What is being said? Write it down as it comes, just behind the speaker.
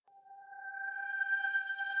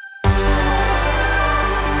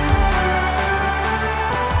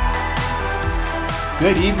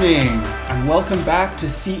Good evening, and welcome back to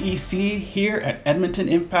CEC here at Edmonton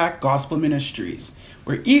Impact Gospel Ministries,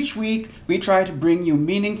 where each week we try to bring you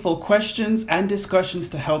meaningful questions and discussions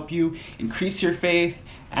to help you increase your faith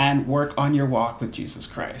and work on your walk with Jesus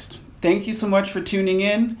Christ. Thank you so much for tuning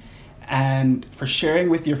in and for sharing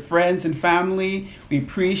with your friends and family. We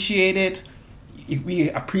appreciate it. We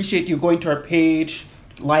appreciate you going to our page,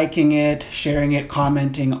 liking it, sharing it,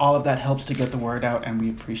 commenting. All of that helps to get the word out, and we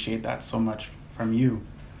appreciate that so much from you.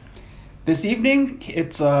 This evening,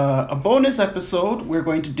 it's a bonus episode. We're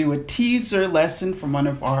going to do a teaser lesson from one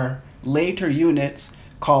of our later units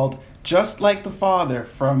called Just Like the Father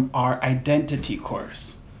from our Identity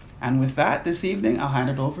course. And with that, this evening, I'll hand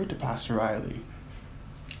it over to Pastor Riley.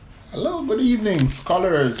 Hello, good evening,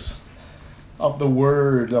 scholars of the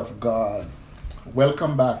Word of God.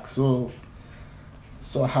 Welcome back. So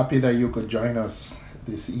happy that you could join us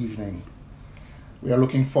this evening. We are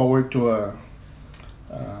looking forward to a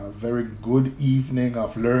very good evening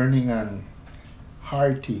of learning and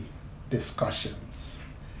hearty discussions.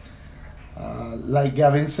 Like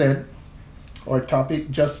Gavin said, our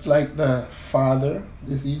topic, just like the Father,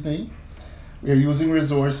 this evening. We are using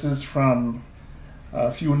resources from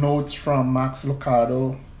a few notes from Max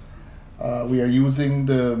Lucado. We are using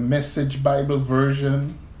the Message Bible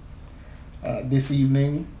version this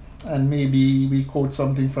evening, and maybe we quote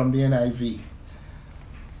something from the NIV.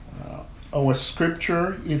 Our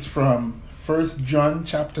scripture is from 1 John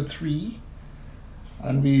chapter 3,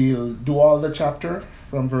 and we'll do all the chapter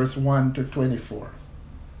from verse 1 to 24.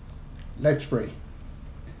 Let's pray.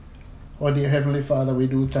 Oh dear Heavenly Father, we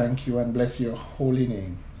do thank you and bless your holy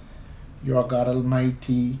name. You are God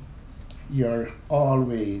Almighty. You're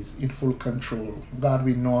always in full control. God,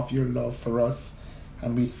 we know of your love for us,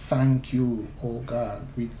 and we thank you, oh God.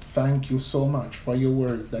 We thank you so much for your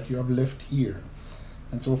words that you have left here.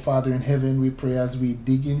 And so, Father in heaven, we pray as we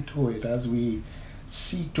dig into it, as we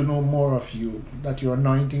seek to know more of you, that your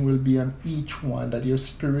anointing will be on each one, that your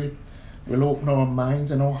spirit will open our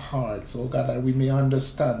minds and our hearts, oh God, that we may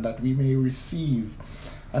understand, that we may receive,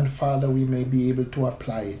 and Father, we may be able to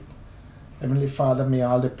apply it. Heavenly Father, may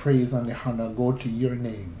all the praise and the honor go to your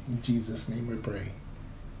name. In Jesus' name we pray.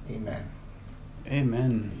 Amen.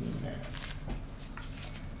 Amen. Amen.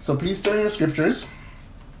 So please turn your scriptures.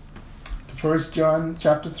 1 John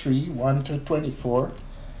chapter 3, 1 to 24.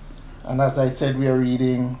 And as I said, we are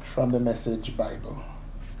reading from the Message Bible.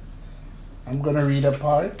 I'm going to read a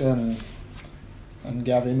part, and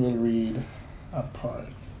Gavin will read a part.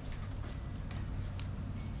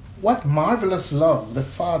 What marvelous love the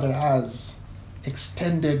Father has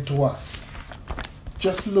extended to us.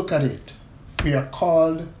 Just look at it. We are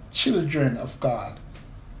called children of God.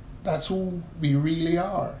 That's who we really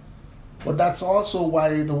are. But that's also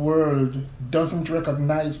why the world doesn't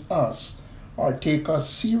recognize us or take us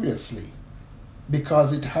seriously,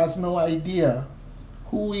 because it has no idea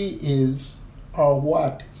who he is or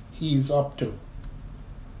what he's up to.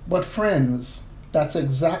 But friends, that's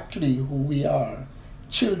exactly who we are,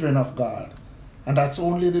 children of God, and that's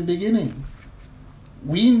only the beginning.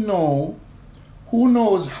 We know, who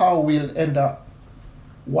knows how we'll end up?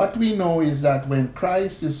 What we know is that when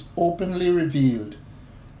Christ is openly revealed,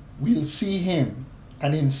 we'll see him,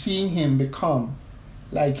 and in seeing him become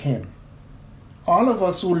like him. All of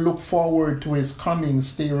us who look forward to his coming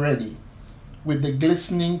stay ready with the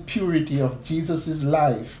glistening purity of Jesus'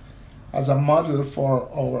 life as a model for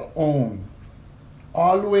our own.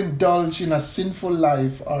 All who indulge in a sinful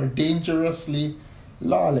life are dangerously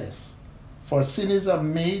lawless, for sin is a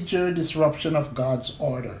major disruption of God's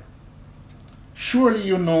order. Surely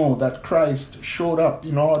you know that Christ showed up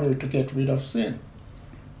in order to get rid of sin.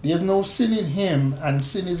 There is no sin in him, and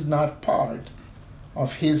sin is not part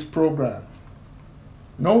of his program.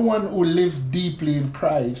 No one who lives deeply in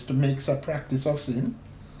Christ makes a practice of sin.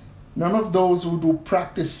 None of those who do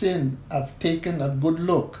practice sin have taken a good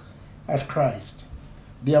look at Christ.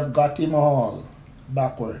 They have got him all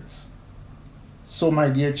backwards. So, my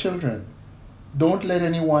dear children, don't let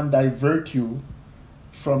anyone divert you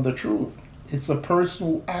from the truth. It's a person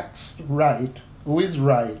who acts right, who is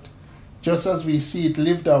right, just as we see it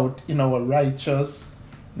lived out in our righteous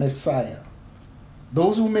Messiah.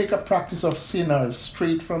 Those who make a practice of sin are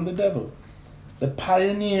straight from the devil. The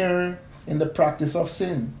pioneer in the practice of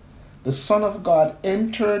sin, the Son of God,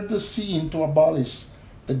 entered the scene to abolish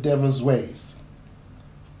the devil's ways.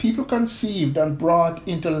 People conceived and brought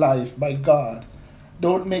into life by God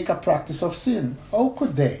don't make a practice of sin. How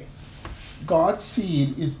could they? God's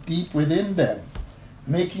seed is deep within them,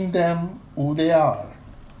 making them who they are.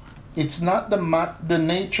 It's not the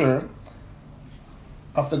nature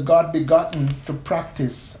of the God-begotten to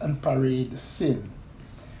practice and parade sin.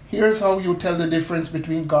 Here's how you tell the difference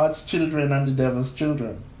between God's children and the devil's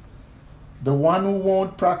children. The one who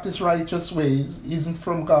won't practice righteous ways isn't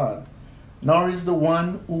from God, nor is the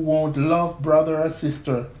one who won't love brother or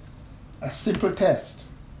sister. A simple test.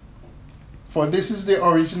 For this is the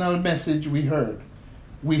original message we heard.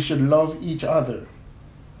 We should love each other.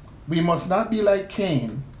 We must not be like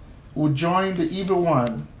Cain, who joined the evil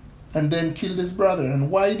one and then killed his brother.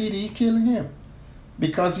 And why did he kill him?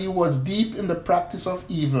 Because he was deep in the practice of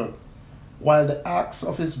evil, while the acts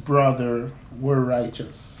of his brother were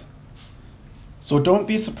righteous. So don't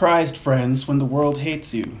be surprised, friends, when the world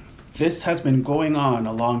hates you. This has been going on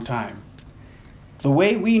a long time. The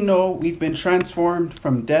way we know we've been transformed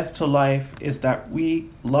from death to life is that we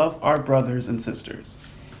love our brothers and sisters.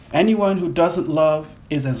 Anyone who doesn't love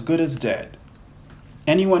is as good as dead.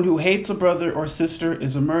 Anyone who hates a brother or sister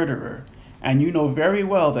is a murderer, and you know very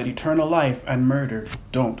well that eternal life and murder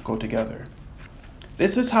don't go together.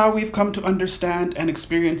 This is how we've come to understand and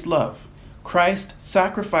experience love. Christ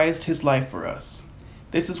sacrificed his life for us.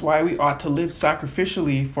 This is why we ought to live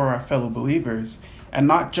sacrificially for our fellow believers and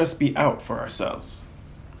not just be out for ourselves.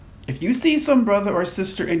 If you see some brother or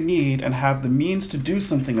sister in need and have the means to do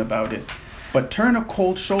something about it, but turn a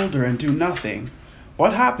cold shoulder and do nothing,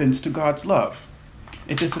 what happens to God's love?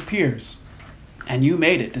 It disappears, and you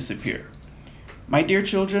made it disappear. My dear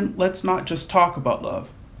children, let's not just talk about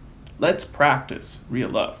love. Let's practice real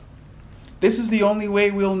love. This is the only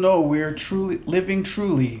way we'll know we're truly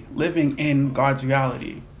living in God's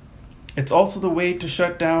reality. It's also the way to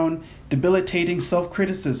shut down debilitating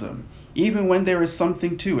self-criticism, even when there is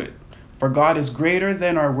something to it. For God is greater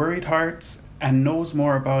than our worried hearts and knows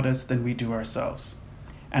more about us than we do ourselves.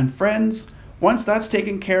 And friends, once that's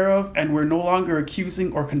taken care of and we're no longer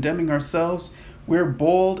accusing or condemning ourselves, we're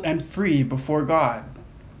bold and free before God.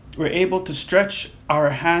 We're able to stretch our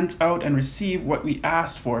hands out and receive what we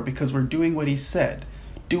asked for because we're doing what he said,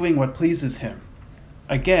 doing what pleases him.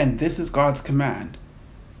 Again, this is God's command,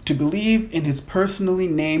 to believe in his personally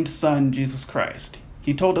named Son, Jesus Christ.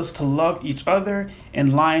 He told us to love each other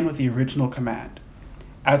in line with the original command.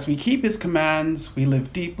 As we keep his commands, we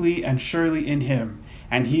live deeply and surely in him,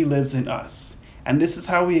 and he lives in us. And this is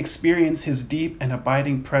how we experience his deep and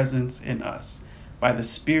abiding presence in us, by the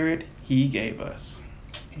Spirit he gave us.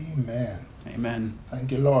 Amen. Amen.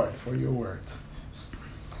 Thank you, Lord, for your word.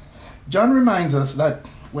 John reminds us that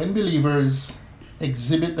when believers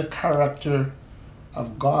exhibit the character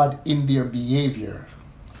of God in their behavior,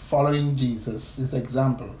 following Jesus, his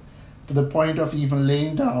example, to the point of even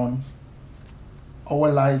laying down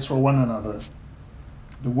our lives for one another,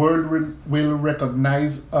 the world will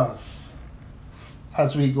recognize us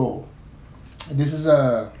as we go. This is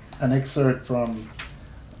an excerpt from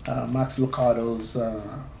Max Lucado's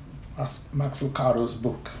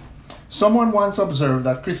book. Someone once observed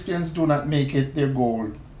that Christians do not make it their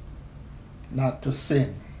goal not to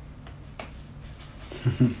sin.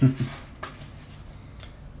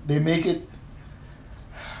 They make it.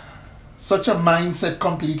 Such a mindset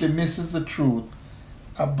completely misses the truth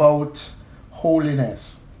about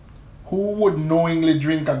holiness. Who would knowingly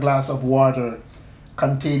drink a glass of water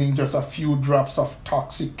containing just a few drops of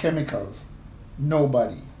toxic chemicals?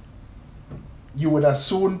 Nobody. You would as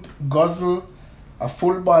soon guzzle a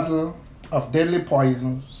full bottle of deadly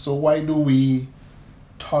poison, so why do we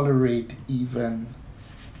tolerate even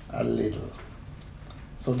a little?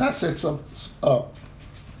 So that sets us up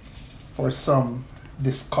for some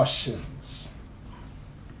discussions.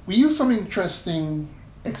 We use some interesting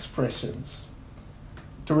expressions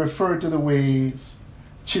to refer to the ways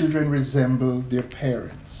children resemble their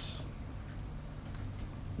parents.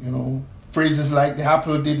 You know, phrases like the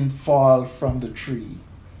apple didn't fall from the tree.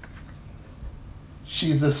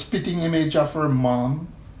 She's a spitting image of her mom,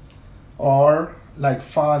 or like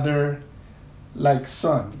father, like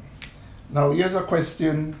son. Now here's a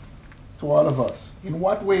question to all of us. In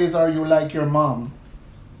what ways are you like your mom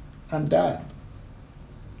and dad?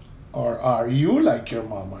 Or are you like your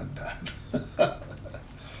mom and dad?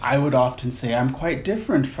 I would often say I'm quite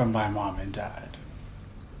different from my mom and dad.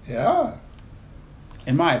 Yeah.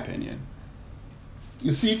 In my opinion.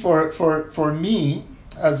 You see, for me,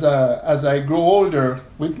 as I grow older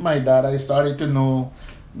with my dad, I started to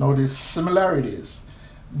notice similarities.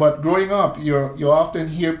 But growing up, you often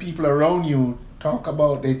hear people around you talk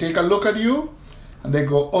about, they take a look at you and they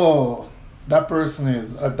go, oh, that person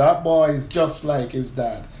is, or that boy is just like his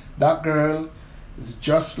dad. That girl is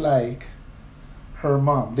just like her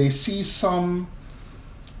mom. They see some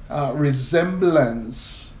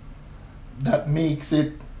resemblance that makes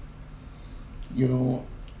it,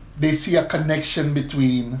 they see a connection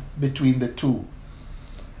between the two.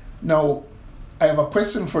 Now, I have a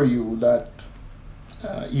question for you that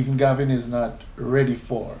even Gavin is not ready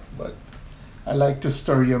for, but I like to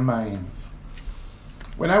stir your minds.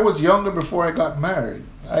 When I was younger, before I got married,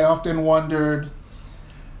 I often wondered,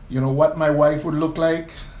 what my wife would look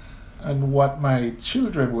like and what my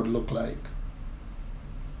children would look like.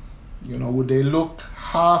 Would they look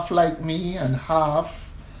half like me and half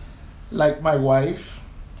like my wife?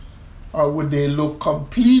 Or would they look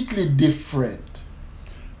completely different?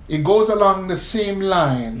 It goes along the same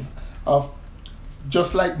line of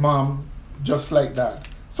just like mom, just like dad.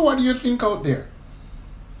 So what do you think out there?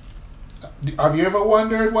 Have you ever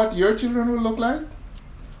wondered what your children will look like?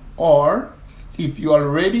 Or if you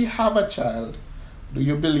already have a child, do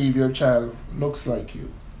you believe your child looks like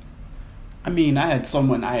you? I mean, I had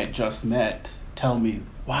someone I had just met tell me,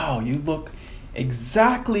 wow, you look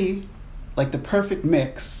exactly like the perfect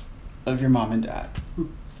mix of your mom and dad.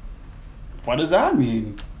 What does that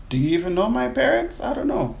mean? Do you even know my parents? I don't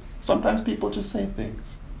know. Sometimes people just say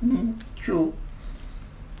things. True.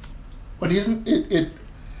 But isn't it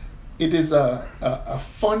is a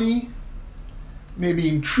funny, maybe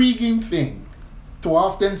intriguing thing to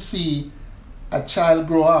often see a child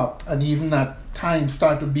grow up and even at times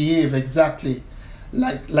start to behave exactly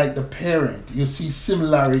like the parent. You see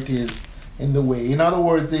similarities in the way. In other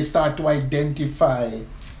words, they start to identify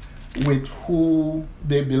with who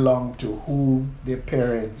they belong to, who their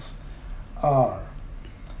parents are.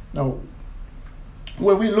 Now,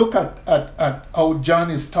 when we look at how John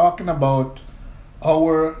is talking about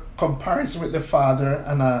our comparison with the Father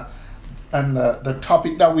and the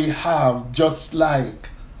topic that we have, just like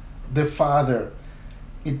the Father,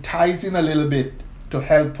 it ties in a little bit to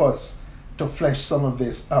help us to flesh some of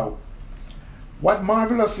this out. What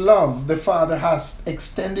marvelous love the Father has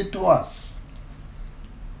extended to us,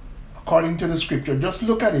 according to the scripture. Just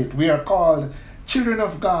look at it. We are called children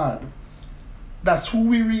of God. That's who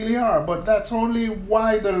we really are, but that's only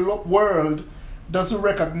why the world doesn't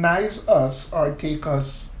recognize us or take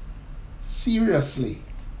us seriously,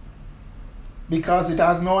 because it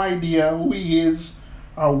has no idea who he is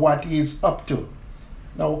or what he is up to.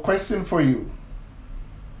 Now, a question for you.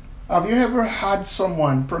 Have you ever had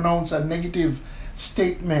someone pronounce a negative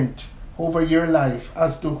statement over your life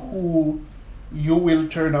as to who you will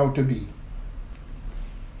turn out to be?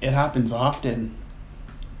 It happens often.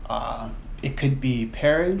 It could be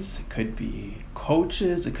parents, it could be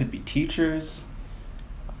coaches, it could be teachers.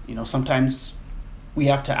 Sometimes we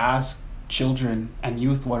have to ask children and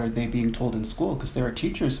youth what are they being told in school, because there are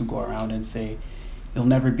teachers who go around and say, you'll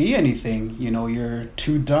never be anything, you're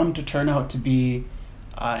too dumb to turn out to be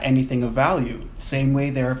anything of value. Same way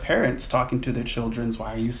there are parents talking to their children,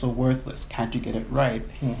 why are you so worthless? Can't you get it right?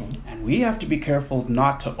 Mm-hmm. And we have to be careful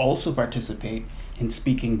not to also participate in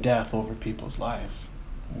speaking death over people's lives.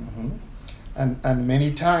 Mm-hmm. And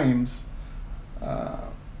many times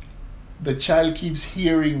the child keeps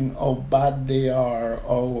hearing how bad they are,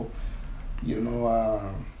 or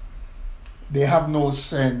they have no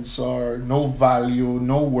sense or no value,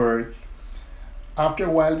 no worth. After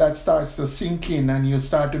a while, that starts to sink in, and you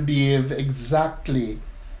start to behave exactly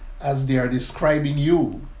as they are describing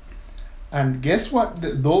you. And guess what?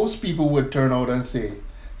 Those people would turn out and say,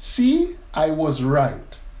 see, I was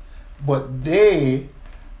right. But they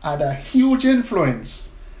had a huge influence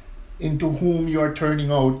into whom you are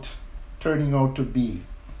turning out to be.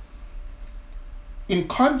 In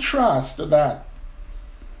contrast to that,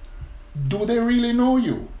 do they really know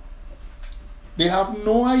you? They have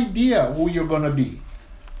no idea who you're going to be.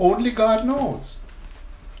 Only God knows.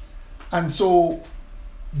 And so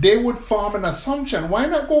they would form an assumption. Why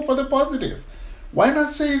not go for the positive? Why not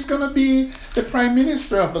say he's going to be the prime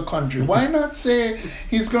minister of the country? Why not say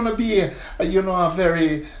he's going to be a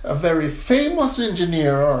very famous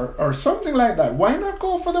engineer or something like that? Why not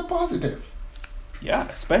go for the positive? Yeah,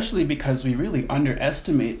 especially because we really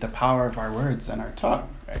underestimate the power of our words and our tongue,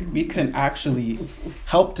 right? We can actually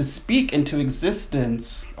help to speak into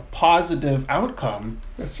existence a positive outcome.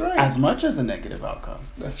 That's right. As much as a negative outcome.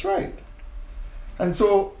 That's right. And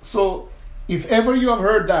so if ever you have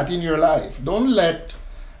heard that in your life, don't let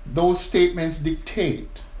those statements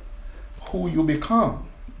dictate who you become.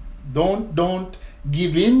 Don't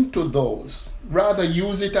give in to those. Rather,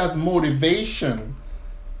 use it as motivation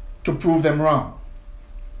to prove them wrong.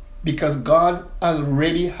 Because God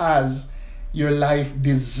already has your life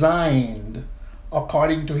designed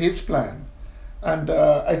according to his plan. And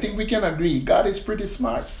I think we can agree, God is pretty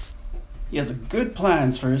smart. He has good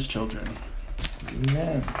plans for his children.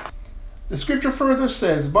 Amen. The scripture further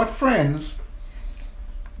says, but friends,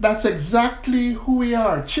 that's exactly who we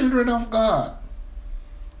are, children of God.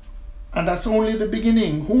 And that's only the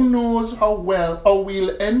beginning. Who knows how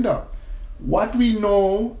we'll end up? What we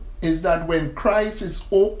know is that when Christ is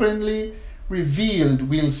openly revealed,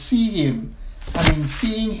 we'll see him, and in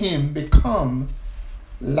seeing him, become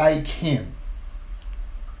like him.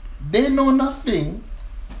 They know nothing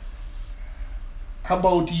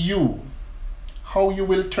about you, how you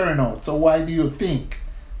will turn out. So why do you think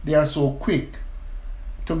they are so quick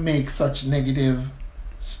to make such negative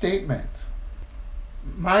statements?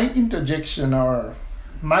 My interjection, or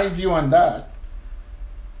my view on that,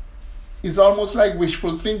 is almost like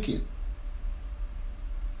wishful thinking.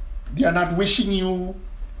 They are not wishing you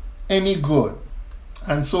any good.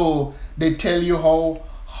 And so they tell you how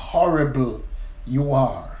horrible you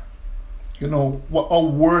are. You know, how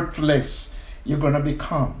worthless you're going to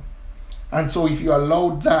become. And so if you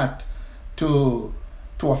allow that to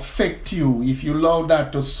affect you, if you allow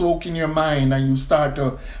that to soak in your mind and you start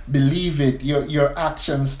to believe it, your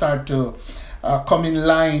actions start to come in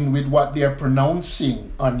line with what they're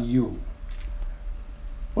pronouncing on you.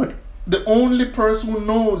 But the only person who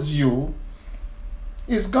knows you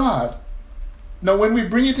is God. Now, when we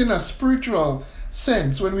bring it in a spiritual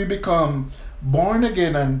sense, when we become born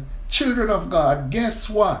again and children of God, guess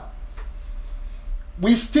what?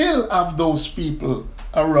 We still have those people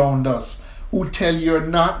around us who tell you you're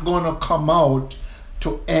not going to come out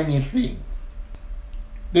to anything.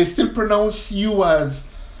 They still pronounce you as,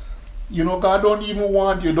 God don't even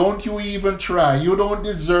want you. Don't you even try. You don't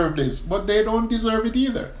deserve this. But they don't deserve it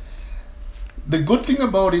either. The good thing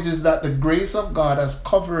about it is that the grace of God has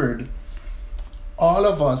covered all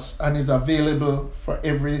of us and is available for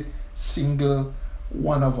every single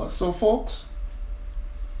one of us. So folks,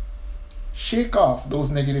 shake off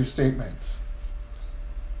those negative statements.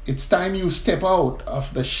 It's time you step out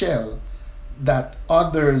of the shell that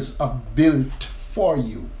others have built for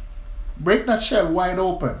you. Break that shell wide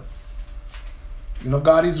open.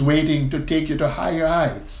 God is waiting to take you to higher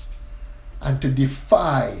heights and to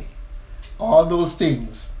defy all those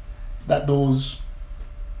things that those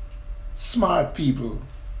smart people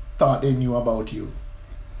thought they knew about you.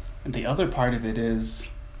 And the other part of it is,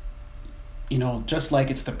 just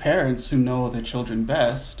like it's the parents who know their children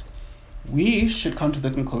best, we should come to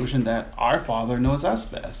the conclusion that our Father knows us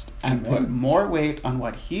best and Amen. put more weight on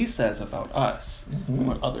what he says about us than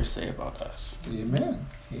what others say about us. Amen.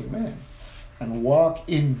 Amen. And walk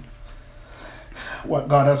in what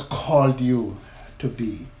God has called you to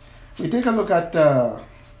be. We take a look at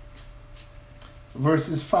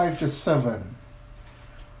verses 5 to 7.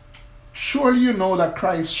 Surely you know that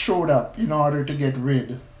Christ showed up in order to get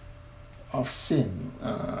rid of sin.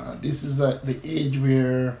 This is the age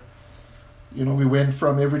where, we went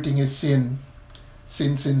from everything is sin,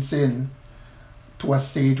 to a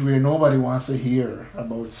stage where nobody wants to hear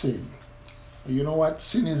about sin. You know what?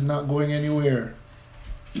 Sin is not going anywhere.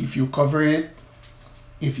 If you cover it,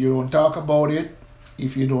 if you don't talk about it,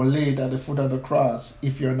 if you don't lay it at the foot of the cross,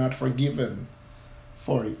 if you're not forgiven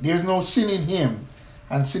for it. There's no sin in him,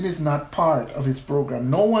 and sin is not part of his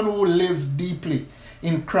program. No one who lives deeply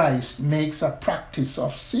in Christ makes a practice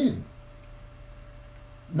of sin.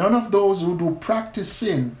 None of those who do practice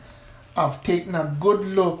sin have taken a good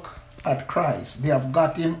look at Christ. They have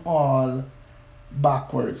got him all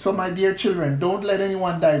backwards. So my dear children, don't let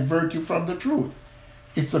anyone divert you from the truth.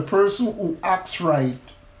 It's the person who acts right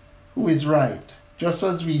who is right, just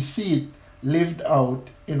as we see it lived out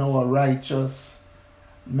in our righteous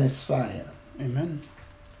Messiah. Amen.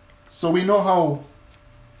 So we know how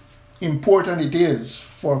important it is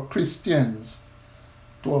for Christians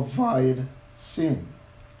to avoid sin.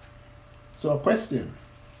 So a question.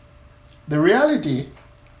 The reality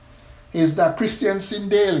is that Christians sin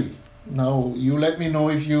daily. Now, you let me know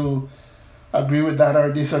if you agree with that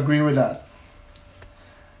or disagree with that.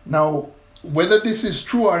 Now, whether this is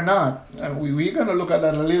true or not, and we're going to look at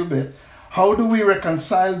that a little bit, how do we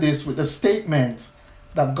reconcile this with the statement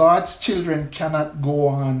that God's children cannot go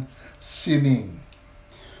on sinning?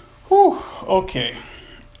 Whew, okay.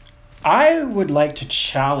 I would like to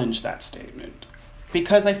challenge that statement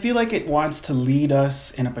because I feel like it wants to lead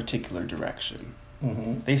us in a particular direction.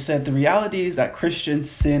 Mm-hmm. They said the reality is that Christians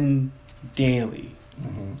sin daily.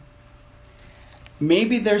 Mm-hmm.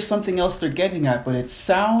 Maybe there's something else they're getting at, but it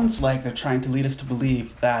sounds like they're trying to lead us to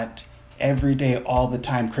believe that every day, all the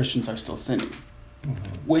time, Christians are still sinning,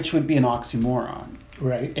 which would be an oxymoron.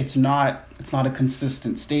 Right. It's not a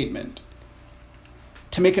consistent statement.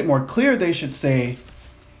 To make it more clear, they should say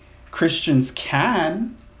Christians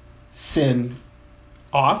can sin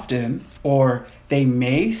often, or they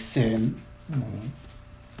may sin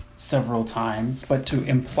several times, but to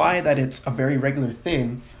imply that it's a very regular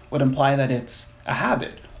thing would imply that it's a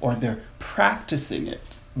habit or they're practicing it.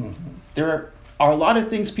 Mm-hmm. There are a lot of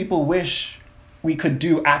things people wish we could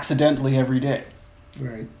do accidentally every day.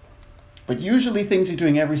 Right. But usually things you're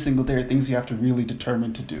doing every single day are things you have to really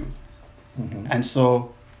determine to do. Mm-hmm. And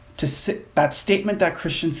so that statement that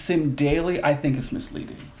Christians sin daily, I think is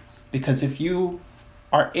misleading. Because if you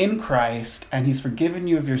are in Christ and he's forgiven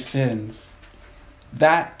you of your sins,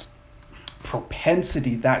 that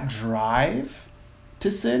propensity, that drive to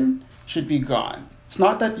sin should be gone. It's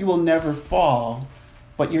not that you will never fall,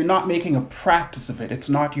 but you're not making a practice of it. It's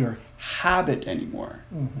not your habit anymore.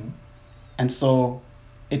 Mm-hmm. And so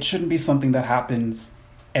it shouldn't be something that happens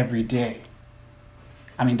every day.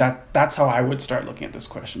 I mean, that's how I would start looking at this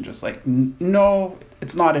question. Just like, no,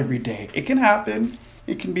 it's not every day. It can happen.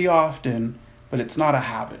 It can be often, but it's not a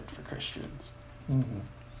habit for Christians. Mm-hmm.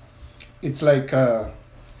 It's like a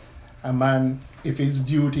man, if his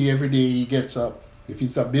duty every day he gets up, if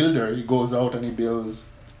he's a builder, he goes out and he builds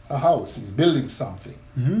a house. He's building something.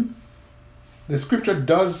 Mm-hmm. The scripture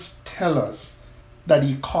does tell us that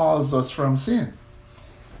he calls us from sin.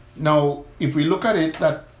 Now, if we look at it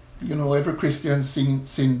that, every Christian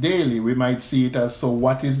sin daily, we might see it as, so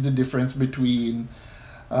what is the difference between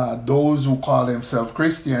those who call themselves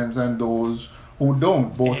Christians and those who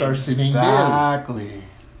don't? Both are sinning daily. Exactly.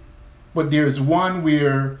 But there's one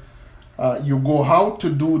where you go out to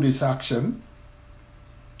do this action,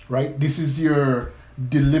 right? This is your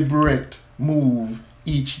deliberate move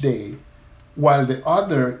each day. While the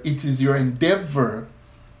other, it is your endeavor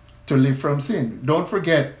to live from sin. Don't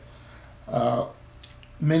forget,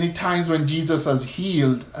 many times when Jesus has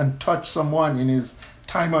healed and touched someone in his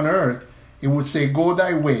time on earth, he would say, go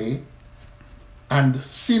thy way and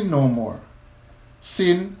sin no more.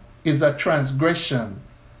 Sin is a transgression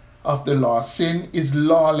of the law. Sin is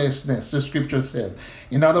lawlessness, the scripture says.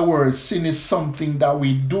 In other words, sin is something that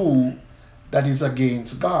we do that is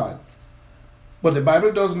against God. But the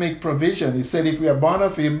Bible does make provision. It said if we are born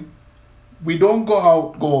of him, we don't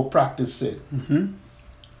go practice sin. Mm-hmm.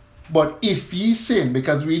 But if ye sin,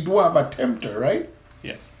 because we do have a tempter, right?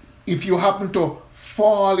 Yeah. If you happen to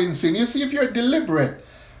fall in sin, you see, if you're deliberate,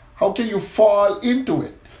 how can you fall into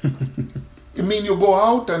it? I mean, you go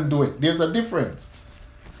out and do it. There's a difference.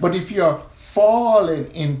 But if you're falling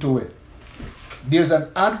into it, there's an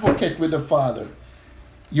advocate with the Father.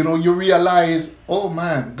 You realize, oh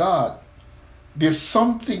man, God, there's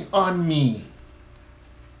something on me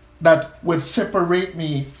that would separate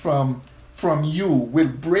me from you, will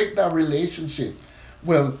break that relationship,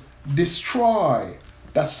 will destroy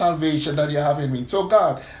that salvation that you have in me. So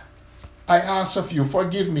God, I ask of you,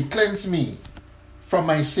 forgive me, cleanse me from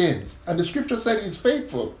my sins. And the scripture said he's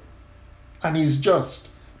faithful and he's just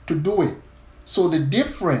to do it. So the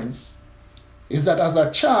difference is that as a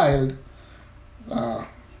child,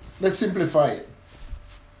 let's simplify it.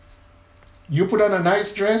 You put on a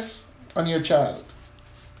nice dress on your child,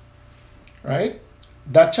 right?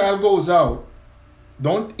 That child goes out.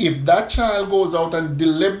 If that child goes out and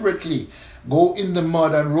deliberately go in the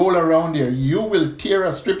mud and roll around there, you will tear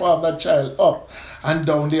a strip of that child up and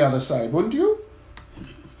down the other side, wouldn't you?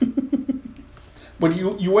 But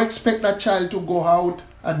you expect that child to go out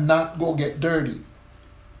and not go get dirty.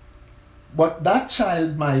 But that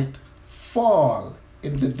child might fall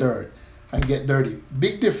in the dirt and get dirty.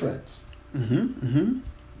 Big difference. Mm-hmm. Mm-hmm.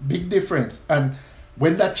 Big difference. And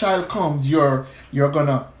when that child comes, you're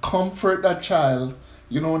gonna comfort that child.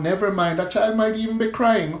 Never mind, that child might even be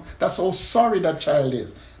crying. That's how sorry that child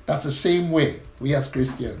is. That's the same way we as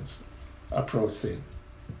Christians approach sin.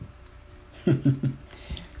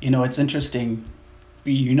 It's interesting.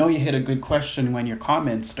 You hit a good question when your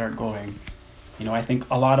comments start going. I think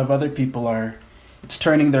a lot of other people it's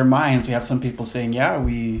turning their minds. We have some people saying, yeah,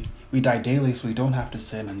 we die daily, so we don't have to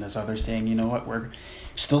sin. And there's others saying, you know what, we're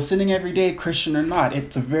still sinning every day, Christian or not.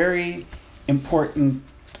 It's a very important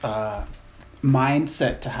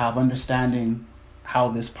mindset to have, understanding how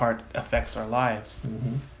this part affects our lives.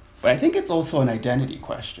 Mm-hmm. But I think it's also an identity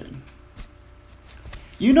question.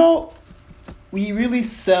 We really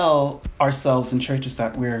sell ourselves in churches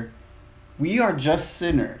that we are just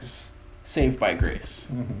sinners saved by grace.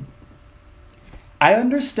 Mm-hmm. I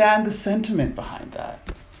understand the sentiment behind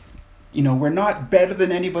that. We're not better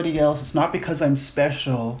than anybody else. It's not because I'm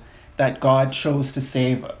special that God chose to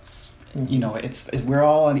save us. Mm-hmm. We're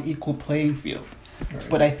all on an equal playing field. Right.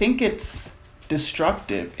 But I think it's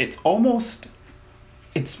destructive. It's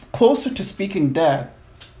closer to speaking death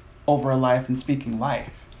over a life than speaking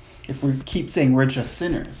life. If we keep saying we're just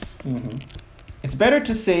sinners. Mm-hmm. It's better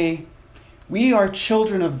to say we are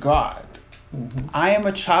children of God. Mm-hmm. I am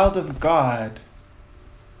a child of God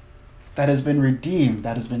that has been redeemed,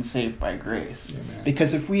 that has been saved by grace. Amen.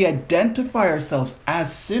 Because if we identify ourselves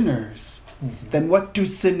as sinners, then what do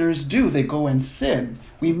sinners do? They go and sin.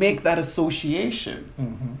 We make that association.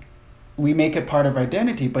 Mm-hmm. We make it part of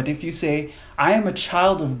identity. But if you say, I am a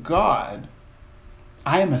child of God,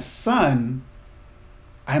 I am a son,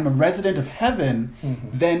 I am a resident of heaven,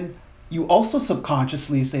 then you also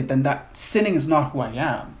subconsciously say, then that sinning is not who I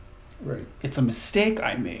am. Right. It's a mistake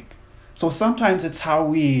I make. So sometimes it's how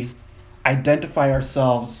we identify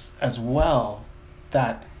ourselves as well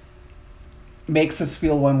that makes us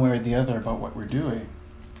feel one way or the other about what we're doing.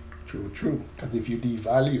 True. Because if you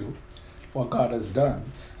devalue what God has done,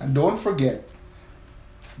 and don't forget,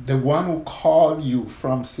 the one who called you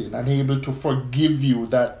from sin and able to forgive you,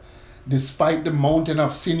 that despite the mountain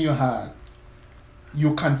of sin you had,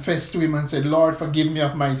 you confessed to him and said, Lord, forgive me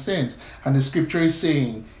of my sins. And the scripture is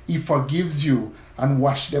saying he forgives you and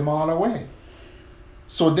washed them all away.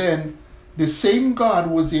 So then the same God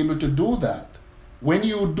was able to do that when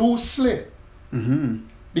you do slip. Mm-hmm.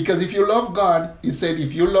 Because if you love God, he said,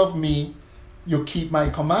 if you love me, you keep my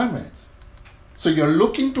commandments. So you're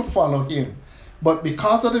looking to follow him. But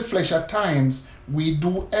because of the flesh at times, we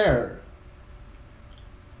do err.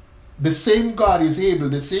 The same God is able,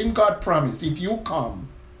 the same God promised, if you come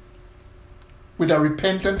with a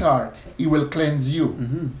repentant heart, he will cleanse you.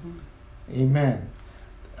 Mm-hmm. Amen.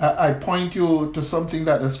 I point you to something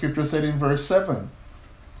that the scripture said in verse 7.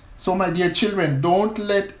 So my dear children, don't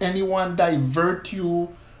let anyone divert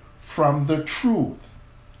you from the truth.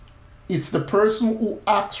 It's the person who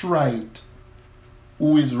acts right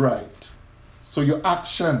who is right. So your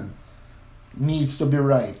action needs to be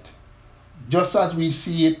right, just as we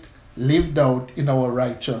see it lived out in our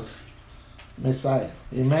righteous Messiah.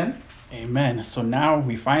 Amen? Amen. So now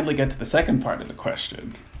we finally get to the second part of the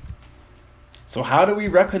question. So how do we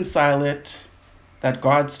reconcile it that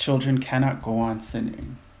God's children cannot go on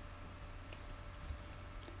sinning?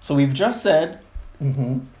 So we've just said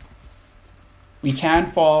we can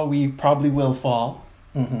fall, we probably will fall.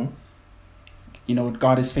 You know,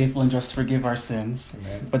 God is faithful and just to forgive our sins.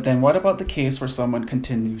 Amen. But then what about the case where someone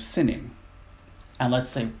continues sinning? And let's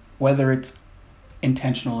say whether it's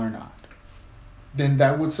intentional or not. Then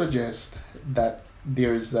that would suggest that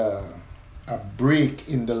there's a break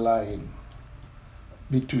in the line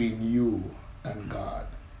between you and God.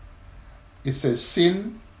 It says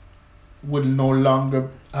sin will no longer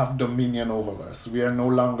have dominion over us. We are no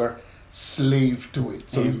longer slave to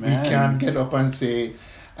it. So Amen. we can't get up and say,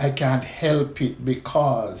 I can't help it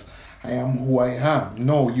because I am who I am.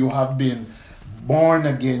 No, you have been born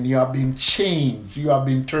again. You have been changed. You have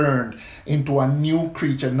been turned into a new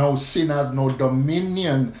creature. Now sin has no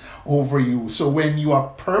dominion over you. So when you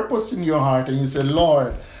have purpose in your heart and you say,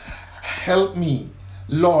 Lord, help me.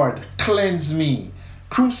 Lord, cleanse me.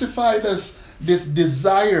 Crucify this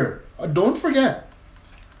desire. Don't forget,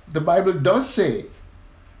 the Bible does say,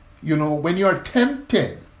 you know, when you're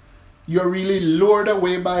tempted, you're really lured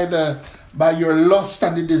away by your lust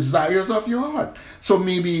and the desires of your heart. So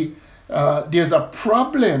maybe there's a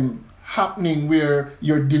problem happening where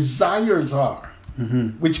your desires are,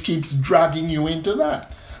 which keeps dragging you into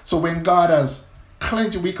that. So when God has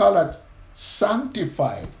cleansed you, we call that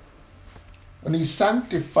sanctified. When he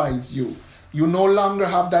sanctifies you, you no longer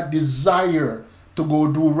have that desire to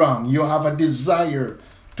go do wrong. You have a desire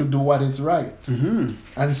to do what is right.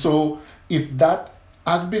 And so if that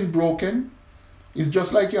has been broken, it's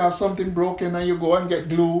just like you have something broken and you go and get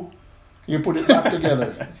glue, you put it back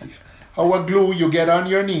together. Our glue, you get on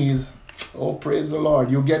your knees. Oh, praise the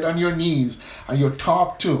Lord. You get on your knees and you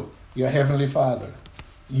talk to your Heavenly Father.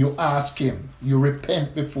 You ask him, you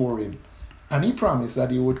repent before him, and he promised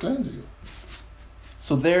that he would cleanse you.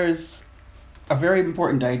 So there's a very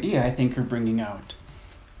important idea I think you're bringing out.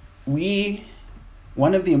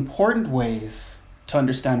 One of the important ways to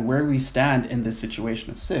understand where we stand in this situation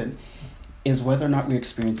of sin is whether or not we're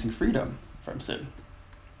experiencing freedom from sin.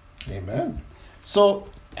 Amen. So,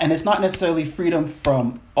 and it's not necessarily freedom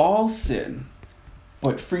from all sin,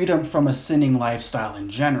 but freedom from a sinning lifestyle in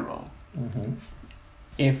general.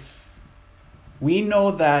 If we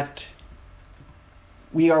know that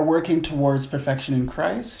we are working towards perfection in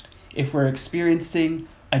Christ, if we're experiencing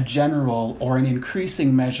a general or an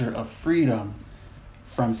increasing measure of freedom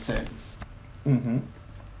from sin,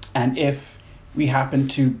 and if we happen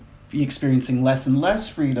to be experiencing less and less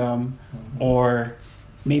freedom, or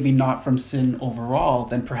maybe not from sin overall,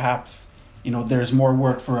 then perhaps, you know, there's more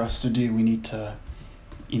work for us to do. We need to,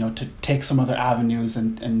 you know, to take some other avenues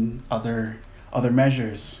and other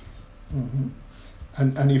measures.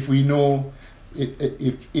 And if we know,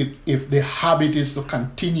 if the habit is to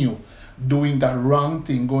continue doing that wrong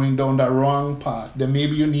thing, going down that wrong path, then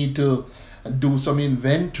maybe you need to do some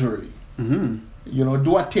inventory. Mm-hmm. You know,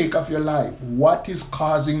 do a take of your life. What is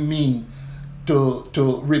causing me to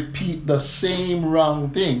repeat the same wrong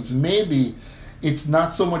things? Maybe it's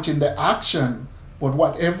not so much in the action, but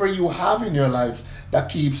whatever you have in your life that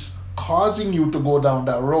keeps causing you to go down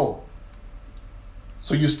that road.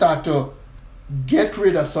 So you start to get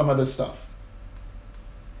rid of some of the stuff.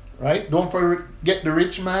 Right? Don't forget the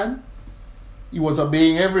rich man. He was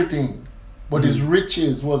obeying everything, but his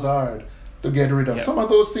riches was hard to get rid of. Yep. Some of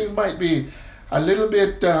those things might be a little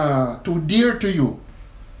bit too dear to you.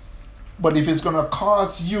 But if it's going to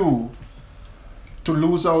cause you to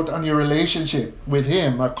lose out on your relationship with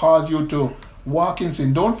him or cause you to walk in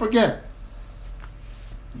sin, don't forget,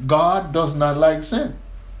 God does not like sin.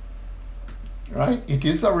 Right? It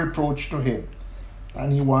is a reproach to him.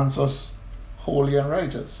 And he wants us holy and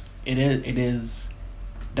righteous. It is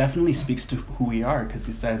definitely speaks to who we are, because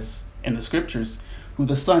he says in the scriptures, who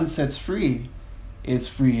the Son sets free is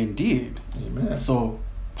free indeed. Amen. So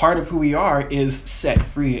part of who we are is set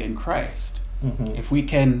free in Christ. Mhm. If we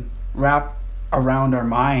can wrap around our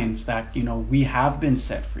minds that, we have been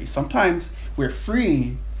set free. Sometimes we're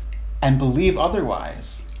free and believe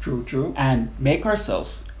otherwise True. and make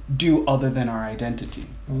ourselves do other than our identity.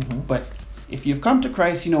 Mhm. But if you've come to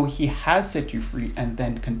Christ, he has set you free, and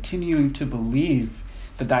then continuing to believe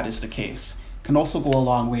that is the case can also go a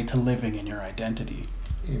long way to living in your identity.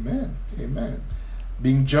 Amen.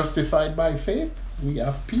 Being justified by faith, we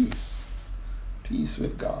have peace. Peace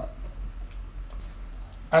with God.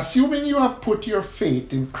 Assuming you have put your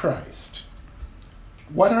faith in Christ,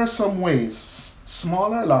 what are some ways,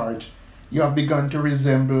 small or large, you have begun to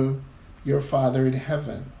resemble your Father in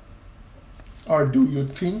heaven? Or do you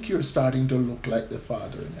think you're starting to look like the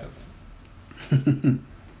Father in heaven?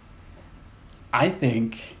 I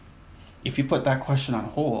think if you put that question on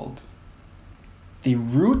hold, the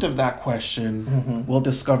root of that question we'll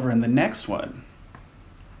discover in the next one.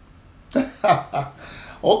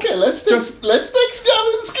 Okay, let's take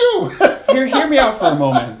Gavin's cue. Hear me out for a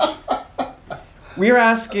moment. We're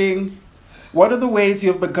asking, what are the ways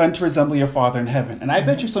you have begun to resemble your Father in heaven? And I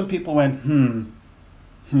bet you some people went,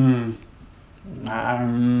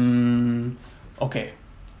 okay,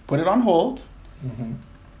 put it on hold.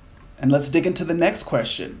 And let's dig into the next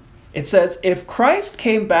question. It says, if Christ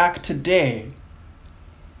came back today,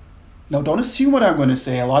 now don't assume what I'm going to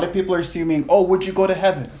say. A lot of people are assuming, would you go to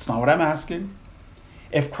heaven? That's not what I'm asking.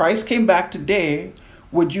 If Christ came back today,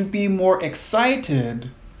 would you be more excited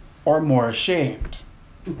or more ashamed?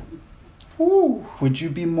 Would you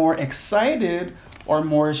be more excited or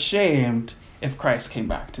more ashamed if Christ came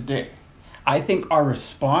back today? I think our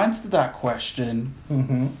response to that question,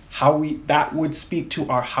 that would speak to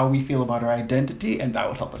how we feel about our identity, and that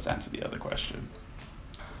would help us answer the other question.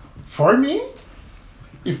 For me,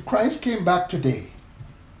 if Christ came back today,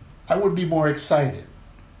 I would be more excited.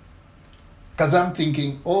 Because I'm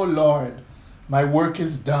thinking, oh Lord, my work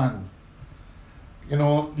is done.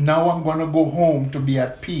 Now I'm going to go home to be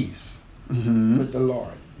at peace with the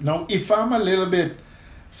Lord. Now, if I'm a little bit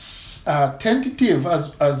tentative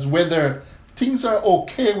as whether things are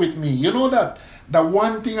okay with me, that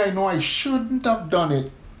one thing I know I shouldn't have done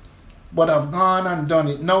it, but I've gone and done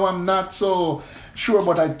it. Now I'm not so sure,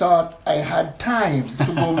 but I thought I had time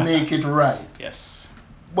to go make it right. Yes.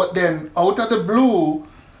 But then out of the blue,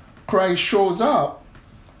 Christ shows up.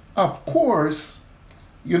 Of course,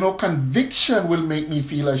 conviction will make me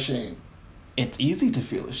feel ashamed. It's easy to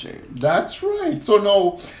feel ashamed. That's right. So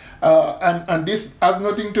now, and this has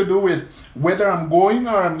nothing to do with whether I'm going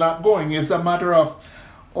or I'm not going. It's a matter of,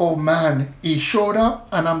 oh man, he showed up,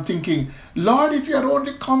 and I'm thinking, Lord, if you had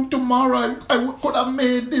only come tomorrow, I could have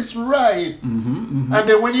made this right. And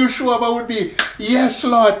then when you show up, I would be, yes,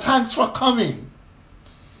 Lord, thanks for coming.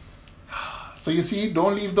 So you see,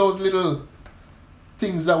 don't leave those little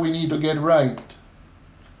things that we need to get right.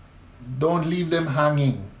 Don't leave them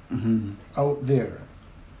hanging out there.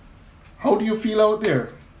 How do you feel out there?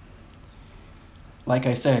 Like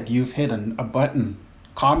I said, you've hit a button.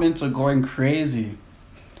 Comments are going crazy.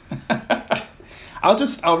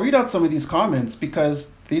 I'll read out some of these comments because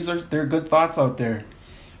they're good thoughts out there.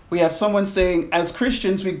 We have someone saying, as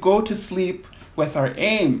Christians, we go to sleep with our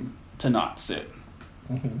aim to not sin.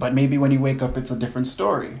 But maybe when you wake up, it's a different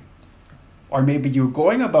story. Or maybe you're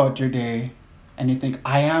going about your day and you think,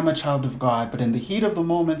 I am a child of God, but in the heat of the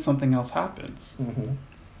moment, something else happens.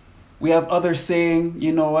 We have others saying,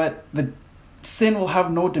 you know what, the sin will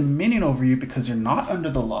have no dominion over you because you're not under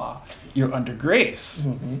the law, you're under grace.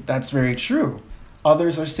 That's very true.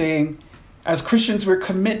 Others are saying, as Christians, we're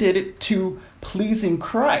committed to pleasing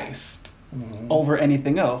Christ. over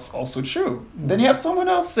anything else. Also true. Then you have someone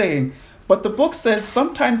else saying, but the book says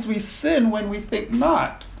sometimes we sin when we think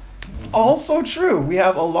not. Also true. We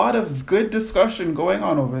have a lot of good discussion going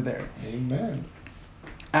on over there. Amen.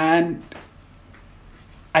 And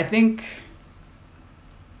I think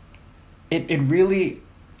it really,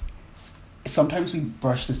 sometimes we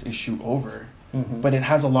brush this issue over, but it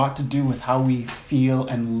has a lot to do with how we feel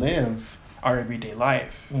and live our everyday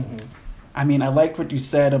life. I mean, I liked what you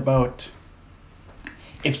said about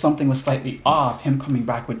if something was slightly off, him coming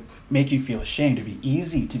back would make you feel ashamed. It'd be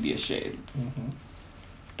easy to be ashamed.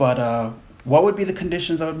 But what would be the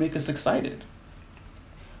conditions that would make us excited?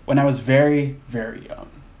 When I was very, very young.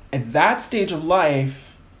 At that stage of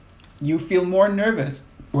life, you feel more nervous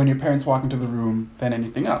when your parents walk into the room than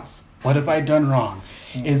anything else. What have I done wrong?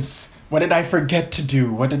 What did I forget to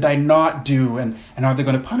do? What did I not do? And are they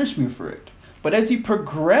going to punish me for it? But as you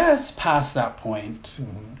progress past that point,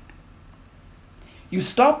 you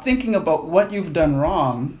stop thinking about what you've done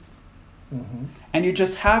wrong, and you're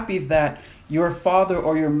just happy that your father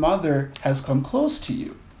or your mother has come close to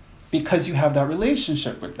you because you have that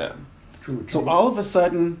relationship with them. True. So all of a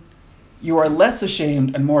sudden, you are less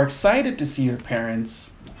ashamed and more excited to see your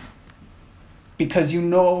parents because you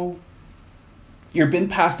know you've been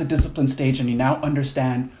past the discipline stage and you now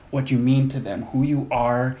understand what you mean to them, who you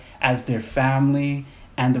are as their family,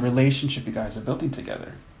 and the relationship you guys are building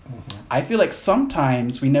together. I feel like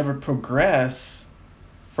sometimes we never progress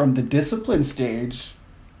from the discipline stage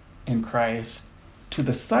in Christ to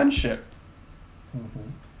the sonship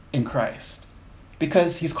in Christ,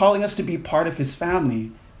 because he's calling us to be part of his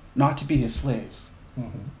family, not to be his slaves.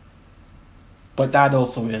 But that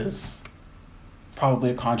also is probably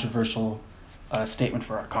a controversial statement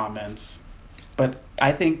for our comments. But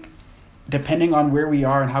I think depending on where we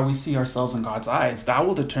are and how we see ourselves in God's eyes, that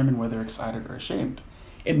will determine whether we're excited or ashamed.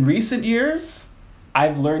 In recent years,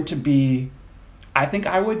 I've learned to be, I think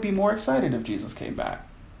I would be more excited if Jesus came back.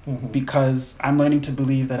 Because I'm learning to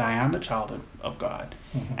believe that I am a child of God,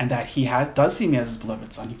 and that he does see me as his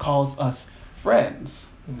beloved son. He calls us friends,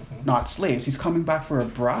 not slaves. He's coming back for a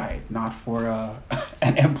bride, not for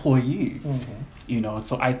an employee.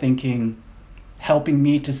 So I thinking helping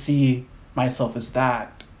me to see myself as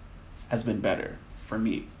that has been better for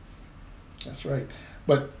me. That's right.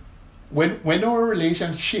 But when our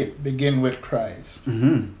relationship begin with Christ,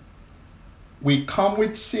 we come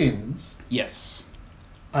with sins. Yes.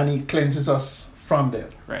 And he cleanses us from them.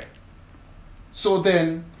 Right. So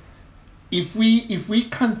then, if we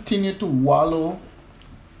continue to wallow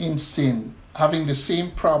in sin, having the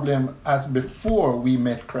same problem as before we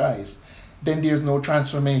met Christ, then there's no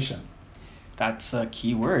transformation. That's a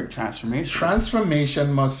key word, transformation.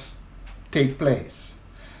 Transformation must take place.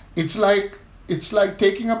 It's like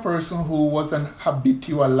taking a person who was an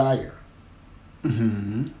habitual liar,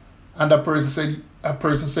 and a person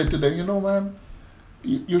said to them, man,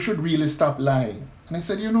 you should really stop lying. And I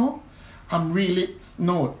said,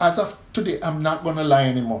 as of today, I'm not going to lie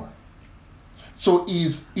anymore. So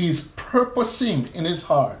he's purposing in his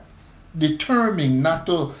heart, determined not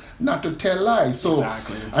to tell lies. So,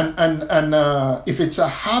 exactly. And if it's a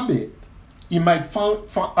habit, he might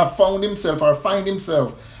find himself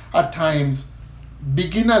at times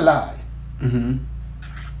begin a lie.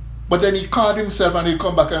 But then he caught himself and he'll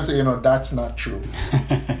come back and say, that's not true.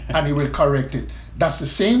 And he will correct it. That's the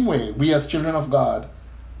same way we as children of God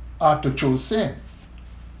are to choose sin.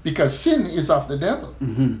 Because sin is of the devil.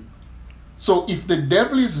 So if the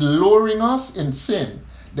devil is luring us in sin,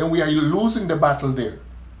 then we are losing the battle there.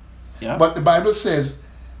 Yeah. But the Bible says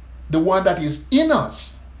the one that is in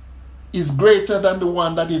us is greater than the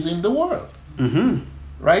one that is in the world.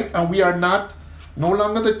 Right? And we are no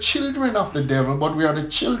longer the children of the devil, but we are the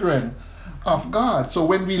children of God. So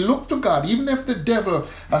when we look to God, even if the devil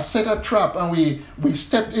has set a trap and we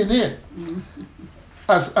step in it,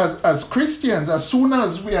 as Christians, as soon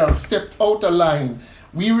as we have stepped out of line,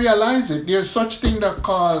 we realize it. There's such thing that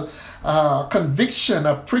called conviction,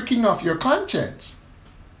 a pricking of your conscience.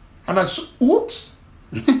 And oops.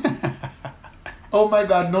 Oh my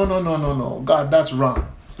God, no. God, that's wrong.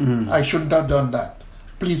 I shouldn't have done that.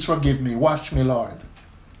 Please forgive me. Wash me, Lord.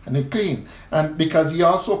 And it clean. And because he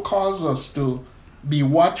also calls us to be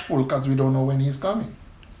watchful because we don't know when he's coming.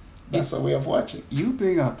 That's a way of watching. You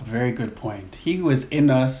bring up a very good point. He who is in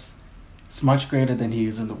us is much greater than he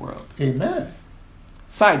is in the world. Amen.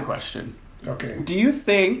 Side question. Okay. Do you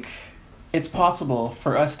think it's possible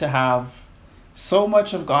for us to have so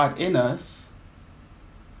much of God in us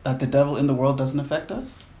that the devil in the world doesn't affect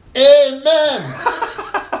us? Amen.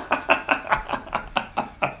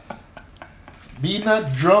 Be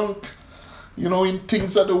not drunk in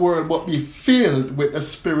things of the world, but be filled with the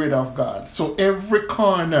Spirit of God. So every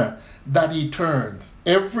corner that he turns,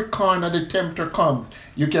 every corner the tempter comes,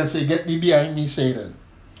 you can say, "Get thee behind me, Satan.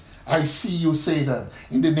 I see you, Satan.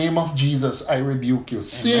 In the name of Jesus, I rebuke you."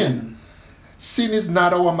 Amen. Sin is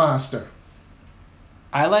not our master.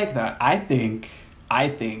 I like that. I think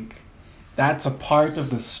that's a part of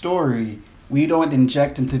the story we don't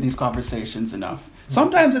inject into these conversations enough.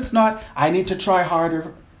 Sometimes it's not, I need to try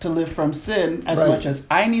harder to live from sin, as Right. much as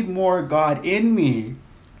I need more God in me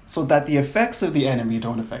so that the effects of the enemy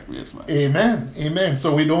don't affect me as much. Amen. Amen.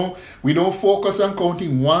 So we don't focus on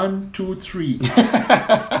counting 1, 2, 3.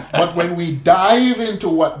 But when we dive into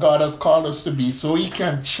what God has called us to be, so he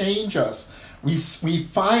can change us, we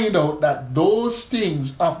find out that those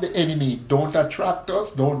things of the enemy don't attract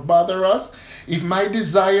us, don't bother us. If my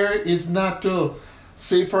desire is not to,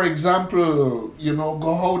 say for example,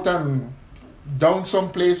 go out and down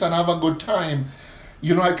someplace and have a good time,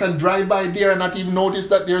 I can drive by there and not even notice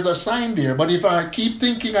that there's a sign there. But if I keep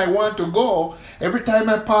thinking I want to go, every time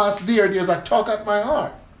I pass there, there's a tug at my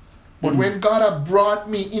heart. But when God has brought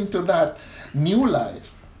me into that new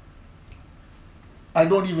life, I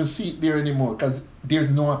don't even see it there anymore because there's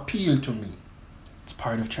no appeal to me. It's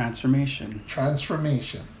part of transformation.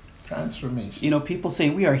 Transformation. People say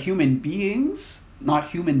we are human beings, not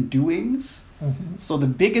human doings. Mm-hmm. So the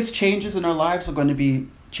biggest changes in our lives are going to be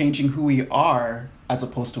changing who we are as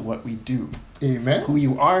opposed to what we do. Amen. Who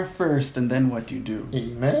you are first and then what you do.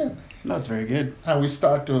 Amen. No, it's very good. And we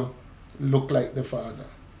start to look like the Father.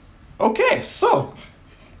 Okay, so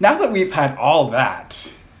now that we've had all that,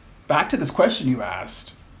 back to this question you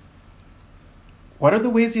asked. What are the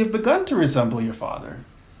ways you have begun to resemble your Father?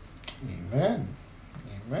 Amen.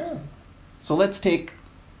 Amen. So let's say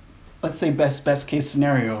best case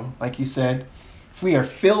scenario, like you said, if we are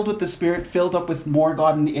filled with the Spirit, filled up with more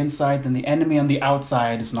God on the inside, then the enemy on the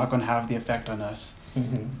outside is not going to have the effect on us.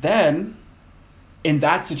 Mm-hmm. Then, in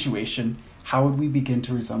that situation, how would we begin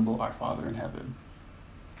to resemble our Father in heaven?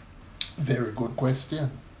 Very good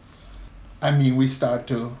question. We start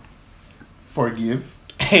to forgive.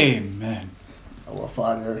 Amen. Our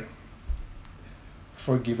Father,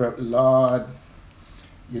 forgive us, Lord.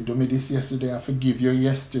 You do me this yesterday, I forgive you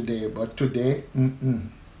yesterday, but today,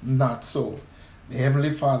 not so. The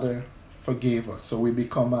Heavenly Father forgave us, so we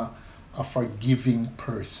become a forgiving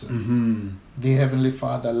person. Mm-hmm. The Heavenly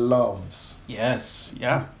Father loves. Yes,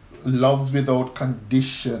 yeah. Loves without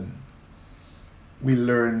condition. We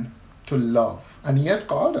learn to love. And he had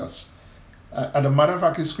called us. As a matter of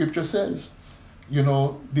fact, the scripture says,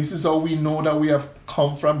 this is how we know that we have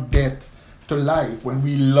come from death to life, when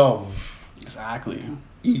we love Exactly.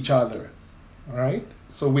 each other. Right?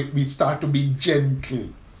 So we start to be gentle.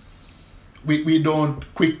 We don't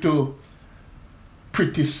quick to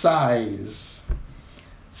criticize,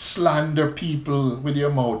 slander people with your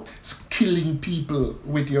mouth, killing people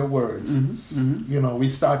with your words. Mm-hmm. Mm-hmm. We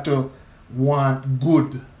start to want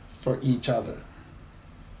good for each other.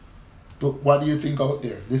 What do you think out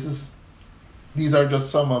there? These are just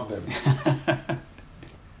some of them.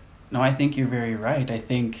 No, I think you're very right. I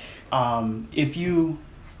think if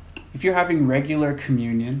you're having regular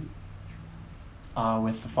communion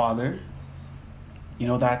with the Father,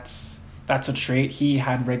 that's a trait. He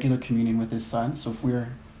had regular communion with his Son. So if we're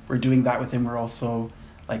doing that with him, we're also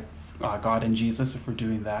like God and Jesus. If we're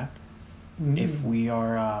doing that, Mm-hmm. if we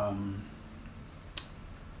are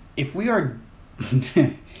if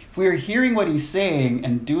we are hearing what he's saying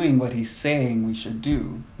and doing what he's saying we should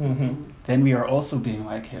do, Mm-hmm. then we are also being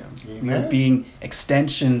like him. Amen. We are being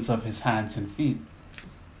extensions of his hands and feet.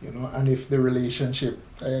 And if the relationship,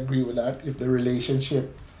 I agree with that, if the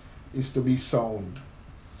relationship is to be sound,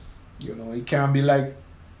 it can be like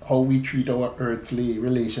how we treat our earthly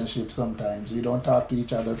relationships sometimes. We don't talk to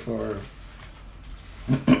each other for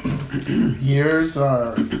years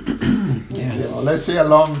or, Yes. let's say a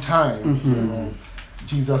long time. Mm-hmm.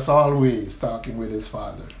 Jesus always talking with his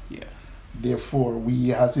Father. Yeah. Therefore,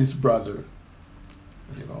 we as his brother,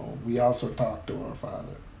 we also talk to our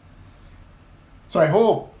Father. So I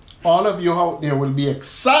hope all of you out there will be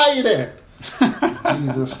excited.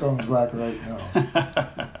 Jesus comes back right now.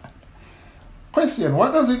 Question,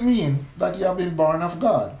 what does it mean that you have been born of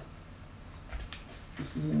God?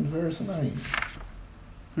 This is in verse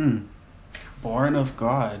 9. Born of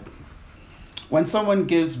God. When someone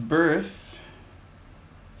gives birth,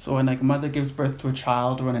 so when like a mother gives birth to a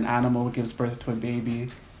child, or when an animal gives birth to a baby,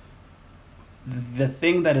 the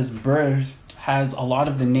thing that is birthed has a lot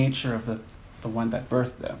of the nature of the one that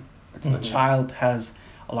birthed them. The child has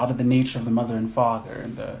a lot of the nature of the mother and father,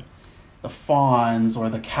 and the fawns or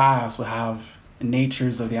the calves would have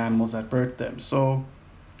natures of the animals that birthed them. So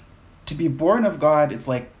to be born of God, it's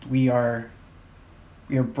like we are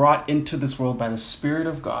brought into this world by the Spirit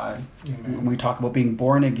of God. Amen. When we talk about being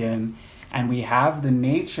born again, and we have the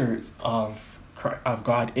natures of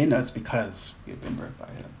God in us because we have been birthed by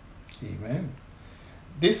Him. Amen.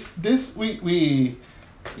 This we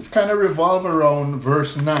it's kind of revolve around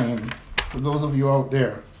verse 9 for those of you out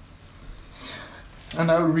there.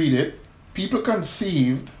 And I'll read it. People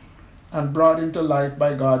conceived and brought into life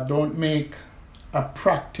by God don't make a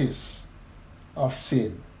practice of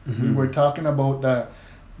sin. Mm-hmm. We were talking about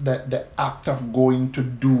the act of going to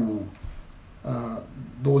do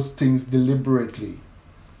those things deliberately.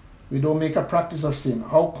 We don't make a practice of sin.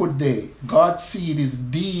 How could they? God's seed is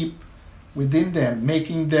deep within them,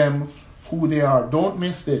 making them who they are. Don't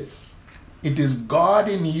miss this. It is God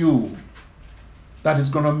in you that is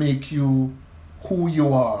going to make you who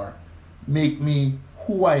you are. Make me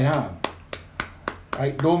who I am.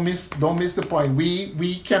 Right? Don't miss the point.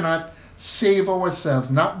 We cannot save ourselves,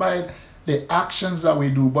 not by the actions that we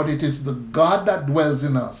do, but it is the God that dwells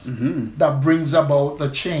in us that brings about the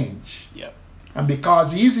change. Yep. And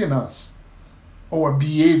because He's in us, our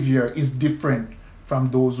behavior is different from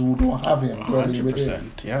those who don't have Him dwelling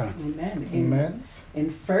within. 100%, yeah. Amen. Amen.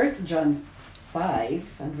 In 1 John 5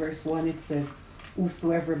 and verse 1 it says,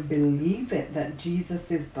 whosoever believeth that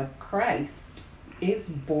Jesus is the Christ is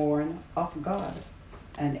born of God.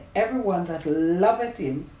 And everyone that loveth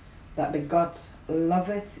Him, that begot,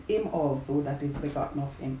 loveth Him also that is begotten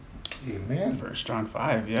of Him. Amen. 1 John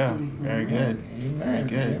 5, yeah. Very good. Amen. Very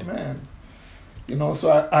good. Amen. You know,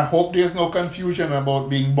 so I hope there's no confusion about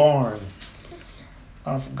being born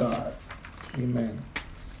of God. Amen.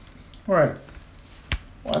 All right.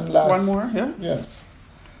 One more, yeah. Yes.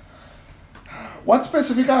 What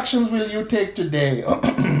specific actions will you take today?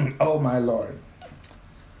 Oh, my Lord.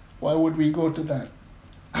 Why would we go to that?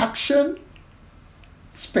 Action?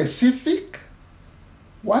 Specific?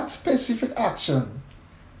 What specific action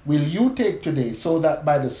will you take today so that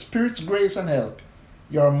by the Spirit's grace and help,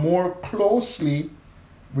 you're more closely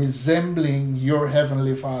resembling your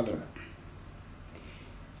Heavenly Father?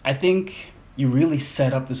 I think you really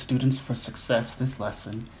set up the students for success this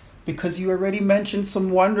lesson because you already mentioned some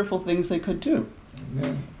wonderful things they could do.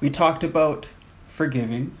 Amen. We talked about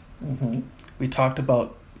forgiving. Mm-hmm. We talked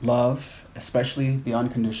about love, especially the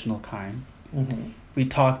unconditional kind. Mm-hmm. We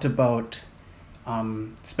talked about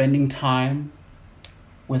spending time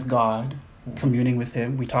with God, communing with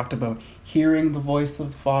Him. We talked about hearing the voice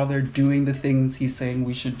of the Father, doing the things He's saying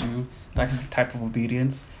we should do, that type of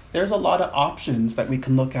obedience. There's a lot of options that we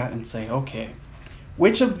can look at and say, okay,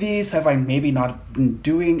 which of these have I maybe not been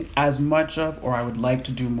doing as much of, or I would like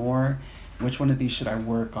to do more? Which one of these should I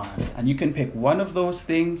work on? And you can pick one of those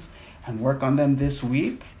things and work on them this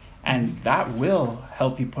week, and that will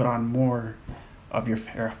help you put on more of your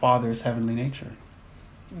Father's heavenly nature.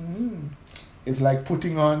 Mm-hmm. It's like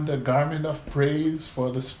putting on the garment of praise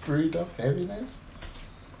for the spirit of heaviness.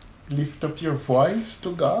 Lift up your voice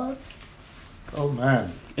to God. Oh,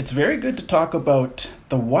 man. It's very good to talk about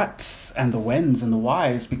the whats and the whens and the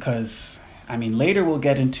whys because, I mean, later we'll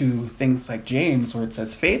get into things like James where it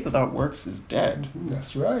says faith without works is dead.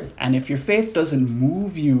 That's right. And if your faith doesn't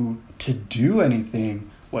move you to do anything,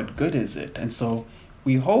 what good is it? And so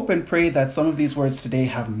we hope and pray that some of these words today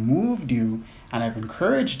have moved you and have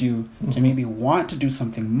encouraged you to maybe want to do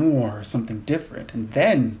something more, something different. And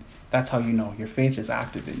then that's how you know your faith is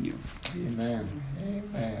active in you. Amen.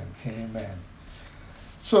 Amen. Amen.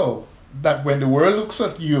 So that when the world looks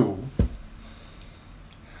at you,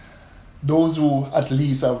 those who at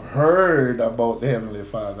least have heard about the Heavenly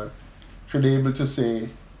Father should be able to say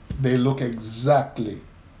they look exactly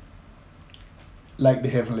like the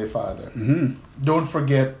Heavenly Father. Mm-hmm. Don't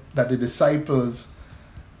forget that the disciples,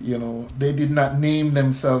 you know, they did not name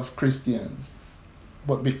themselves Christians,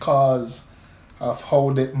 but because of how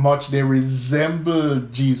much they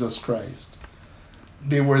resembled Jesus Christ,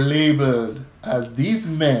 they were labeled as these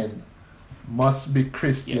men must be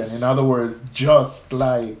Christian. Yes. In other words, just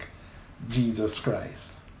like Jesus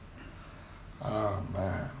Christ. Oh,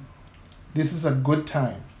 man. This is a good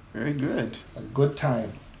time. Very good. A good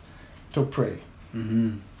time to pray.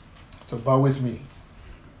 Mm-hmm. So bow with me.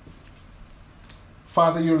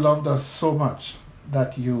 Father, you loved us so much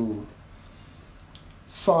that you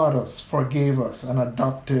sought us, forgave us, and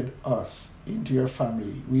adopted us into your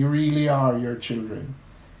family. We really are your children.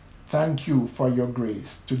 Thank you for your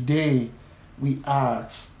grace. Today, we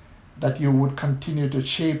ask that you would continue to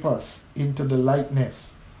shape us into the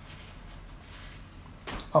likeness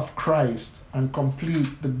of Christ and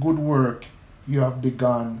complete the good work you have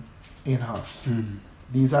begun in us. Mm-hmm.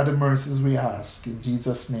 These are the mercies we ask in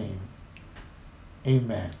Jesus' name.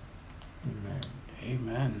 Amen. Amen.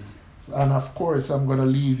 Amen. And of course, I'm going to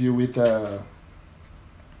leave you with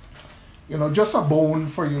just a bone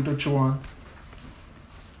for you to chew on.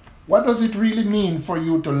 What does it really mean for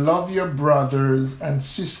you to love your brothers and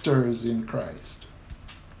sisters in Christ?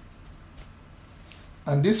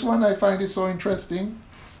 And this one I find is so interesting.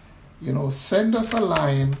 Send us a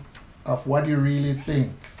line of what you really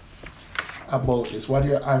think about this, what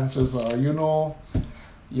your answers are.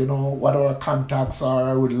 What our contacts are.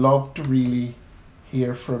 I would love to really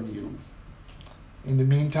hear from you. In the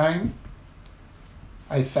meantime,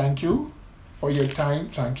 I thank you for your time.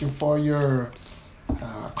 Thank you for your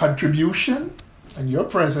contribution and your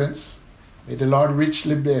presence. May the Lord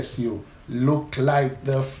richly bless you. Look like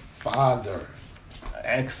the Father.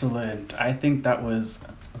 Excellent. I think that was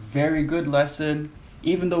a very good lesson.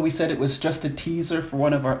 Even though we said it was just a teaser for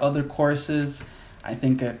one of our other courses, I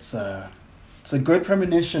think it's a good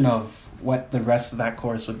premonition of what the rest of that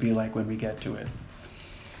course would be like when we get to it.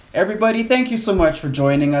 Everybody, thank you so much for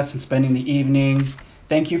joining us and spending the evening.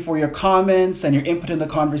 Thank you for your comments and your input in the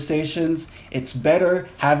conversations. It's better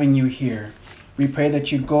having you here. We pray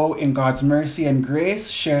that you go in God's mercy and grace,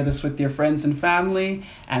 share this with your friends and family,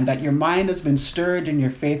 and that your mind has been stirred and your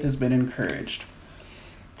faith has been encouraged.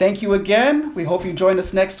 Thank you again. We hope you join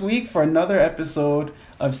us next week for another episode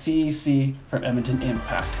of CEC from Edmonton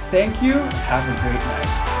Impact. Thank you. Have a great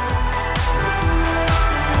night.